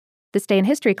This Day in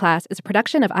History class is a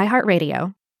production of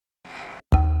iHeartRadio.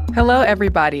 Hello,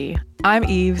 everybody. I'm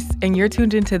Eves, and you're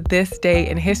tuned into This Day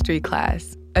in History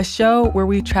class, a show where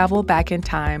we travel back in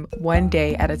time one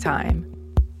day at a time.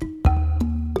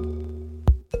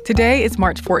 Today is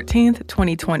March 14th,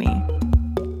 2020.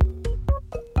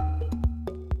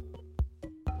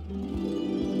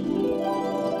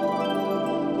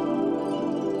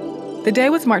 The day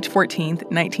was March 14th,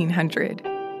 1900.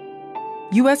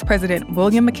 U.S. President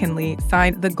William McKinley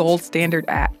signed the Gold Standard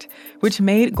Act, which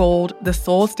made gold the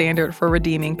sole standard for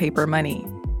redeeming paper money.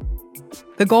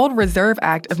 The Gold Reserve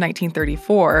Act of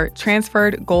 1934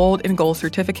 transferred gold and gold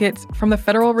certificates from the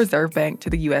Federal Reserve Bank to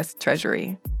the U.S.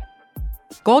 Treasury.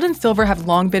 Gold and silver have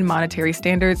long been monetary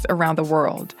standards around the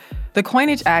world. The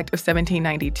Coinage Act of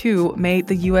 1792 made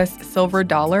the U.S. silver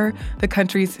dollar the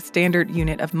country's standard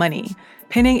unit of money,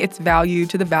 pinning its value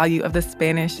to the value of the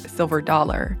Spanish silver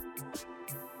dollar.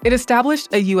 It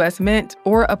established a U.S. mint,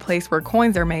 or a place where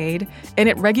coins are made, and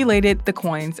it regulated the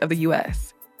coins of the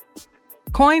U.S.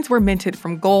 Coins were minted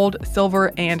from gold,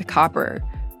 silver, and copper.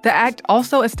 The act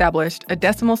also established a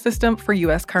decimal system for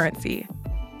U.S. currency.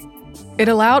 It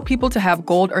allowed people to have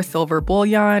gold or silver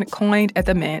bullion coined at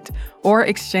the mint or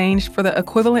exchanged for the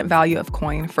equivalent value of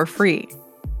coin for free.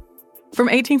 From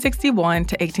 1861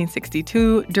 to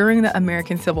 1862, during the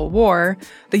American Civil War,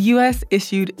 the U.S.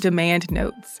 issued demand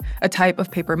notes, a type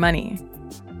of paper money.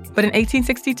 But in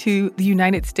 1862, the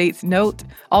United States note,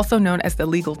 also known as the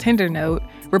legal tender note,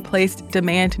 replaced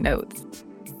demand notes.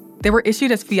 They were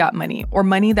issued as fiat money, or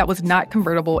money that was not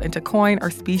convertible into coin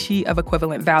or specie of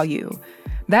equivalent value.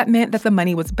 That meant that the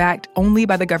money was backed only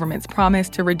by the government's promise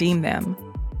to redeem them.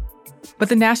 But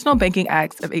the National Banking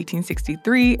Acts of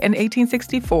 1863 and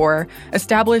 1864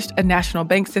 established a national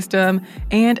bank system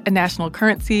and a national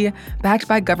currency backed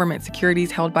by government securities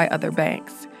held by other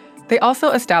banks. They also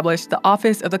established the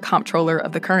Office of the Comptroller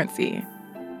of the Currency.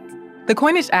 The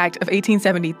Coinage Act of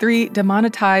 1873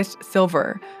 demonetized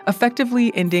silver,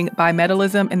 effectively ending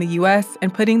bimetallism in the U.S.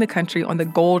 and putting the country on the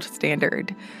gold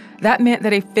standard. That meant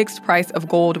that a fixed price of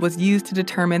gold was used to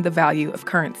determine the value of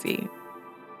currency.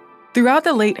 Throughout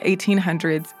the late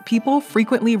 1800s, people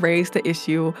frequently raised the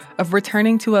issue of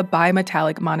returning to a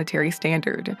bimetallic monetary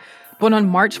standard. But on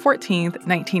March 14,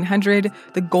 1900,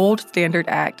 the Gold Standard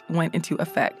Act went into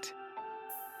effect.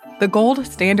 The Gold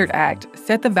Standard Act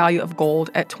set the value of gold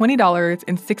at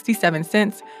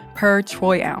 $20.67 per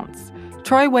troy ounce.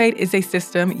 Troy weight is a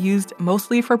system used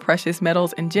mostly for precious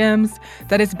metals and gems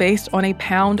that is based on a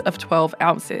pound of 12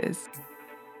 ounces.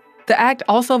 The act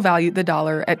also valued the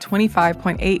dollar at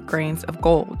 25.8 grains of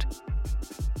gold.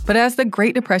 But as the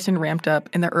Great Depression ramped up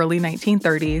in the early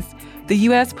 1930s, the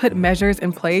U.S. put measures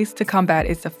in place to combat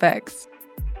its effects.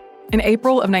 In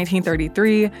April of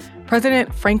 1933,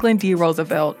 President Franklin D.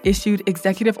 Roosevelt issued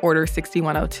Executive Order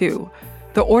 6102.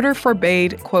 The order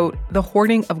forbade, quote, the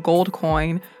hoarding of gold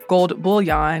coin, gold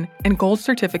bullion, and gold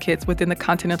certificates within the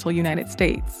continental United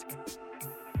States.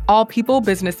 All people,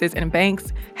 businesses, and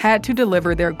banks had to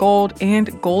deliver their gold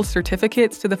and gold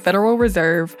certificates to the Federal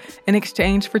Reserve in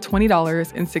exchange for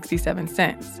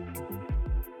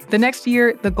 $20.67. The next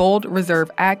year, the Gold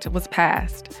Reserve Act was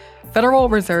passed. Federal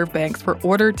Reserve banks were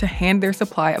ordered to hand their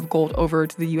supply of gold over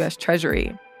to the U.S.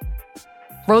 Treasury.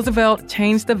 Roosevelt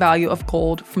changed the value of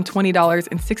gold from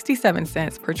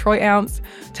 $20.67 per troy ounce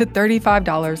to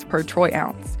 $35 per troy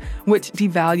ounce, which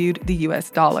devalued the U.S.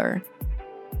 dollar.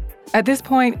 At this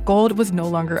point, gold was no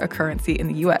longer a currency in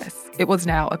the U.S. It was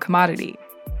now a commodity.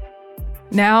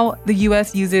 Now, the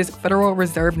U.S. uses Federal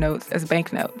Reserve notes as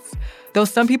banknotes. Though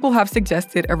some people have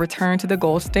suggested a return to the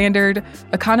gold standard,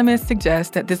 economists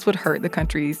suggest that this would hurt the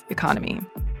country's economy.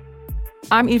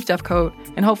 I'm Eve Jeffcoat,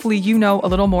 and hopefully you know a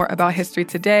little more about history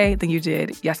today than you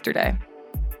did yesterday.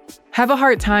 Have a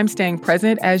hard time staying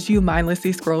present as you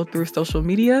mindlessly scroll through social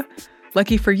media?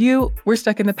 Lucky for you, we're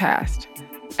stuck in the past.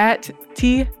 At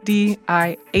TDIHC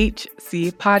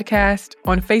Podcast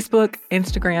on Facebook,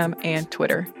 Instagram, and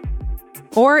Twitter.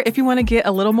 Or if you want to get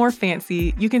a little more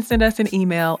fancy, you can send us an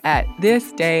email at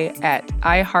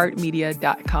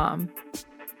thisday@iheartmedia.com.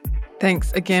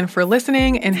 Thanks again for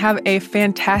listening, and have a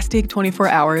fantastic 24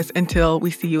 hours until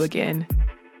we see you again.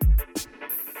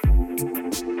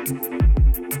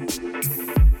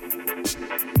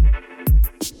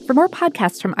 For more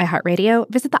podcasts from iHeartRadio,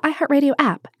 visit the iHeartRadio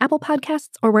app, Apple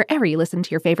Podcasts, or wherever you listen to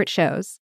your favorite shows.